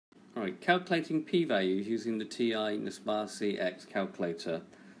Alright, calculating p-values using the TI NSPA-CX calculator.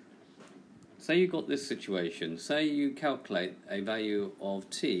 Say you got this situation. Say you calculate a value of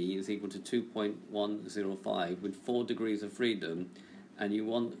t is equal to 2.105 with 4 degrees of freedom, and you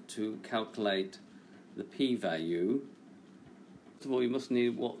want to calculate the p-value. First of all, you must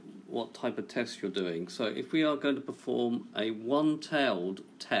need what type of test you're doing. So if we are going to perform a one-tailed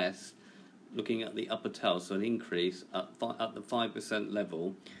test, looking at the upper tail, so an increase at the 5%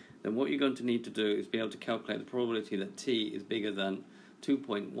 level, then what you're going to need to do is be able to calculate the probability that t is bigger than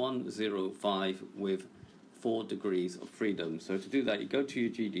 2.105 with 4 degrees of freedom. So to do that, you go to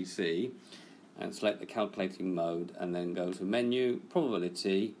your GDC and select the calculating mode, and then go to menu,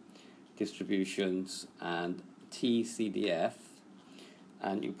 probability, distributions, and TCDF,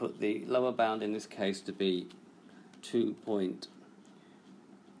 and you put the lower bound in this case to be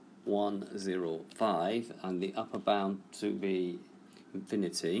 2.105 and the upper bound to be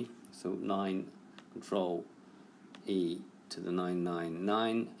infinity, so 9 control E to the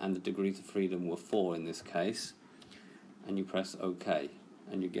 999, and the degrees of freedom were 4 in this case, and you press OK,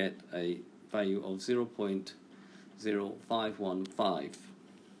 and you get a value of 0.0515.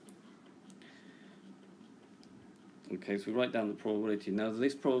 Okay, so we write down the probability. Now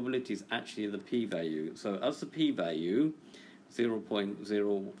this probability is actually the p-value, so as the p-value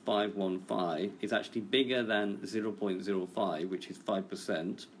 0.0515 is actually bigger than 0.05, which is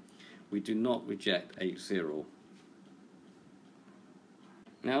 5%, we do not reject H0.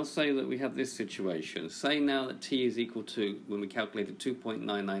 Now say that we have this situation. Say now that t is equal to, when we calculated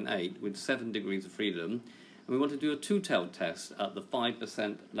 2.998 with 7 degrees of freedom, and we want to do a two-tailed test at the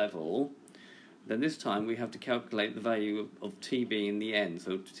 5% level. Then this time we have to calculate the value of t being in the end,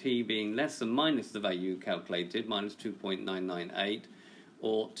 so t being less than minus the value calculated, minus 2.998,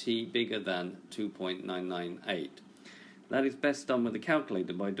 or t bigger than 2.998. That is best done with the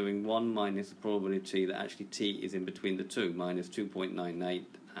calculator by doing 1 minus the probability that actually t is in between the two, minus 2.98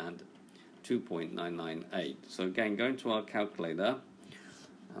 and 2.998. So again, going to our calculator,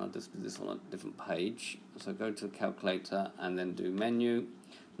 I'll just do this on a different page. So go to the calculator and then do menu,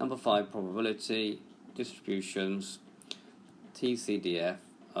 number 5 probability, distributions, TCDF,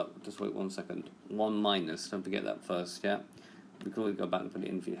 just wait 1 second, 1 minus, don't forget that first, yeah? We can always go back and put it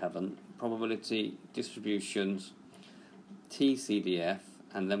in if you haven't. Probability, distributions, TCDF,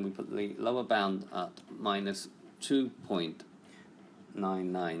 and then we put the lower bound at minus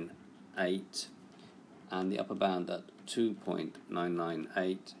 2.998 and the upper bound at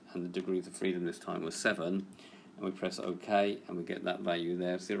 2.998, and the degrees of freedom this time was 7, and we press OK, and we get that value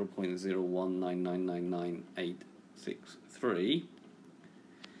there, 0.019999863.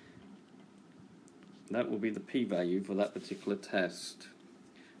 That will be the p-value for that particular test.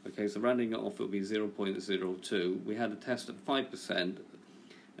 Okay, so rounding it off, it will be 0.02. We had a test at 5%,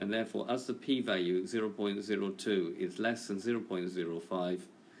 and therefore as the p-value 0.02 is less than 0.05,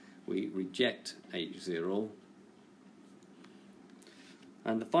 we reject H0.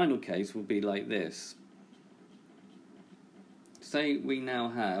 And the final case will be like this. Say we now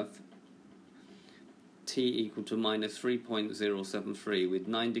have t equal to minus 3.073 with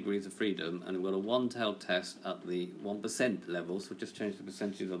 9 degrees of freedom, and we've got a one-tailed test at the 1% level, so just change the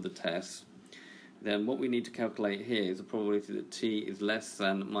percentages of the test. Then what we need to calculate here is the probability that t is less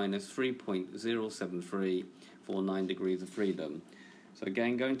than minus 3.073 for 9 degrees of freedom. So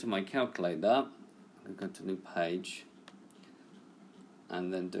again, going to my calculator, I'm going to new page,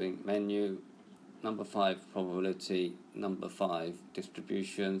 and then doing menu, number 5 probability, number 5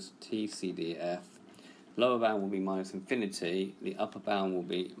 distributions, TCDF. Lower bound will be minus infinity, the upper bound will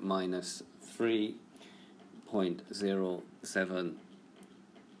be minus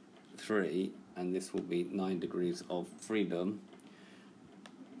 3.073, and this will be 9 degrees of freedom,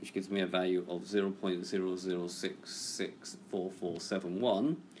 which gives me a value of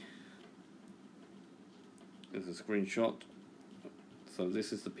 0.00664471. There's a screenshot. So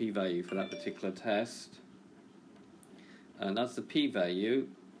this is the p-value for that particular test, and that's the p-value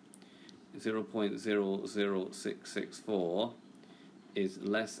 0.00664 is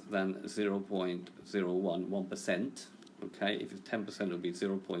less than 0.01, 1%. Okay, if it's 10% it would be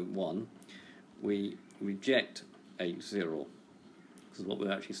 0.1. We reject H0 because what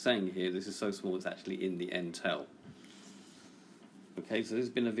we're actually saying here, this is so small it's actually in the end tail. Okay, so this has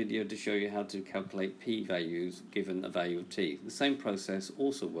been a video to show you how to calculate p-values given a value of t. The same process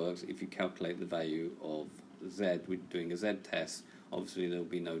also works if you calculate the value of z. We're doing a z test. Obviously there will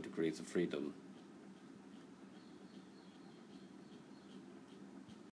be no degrees of freedom.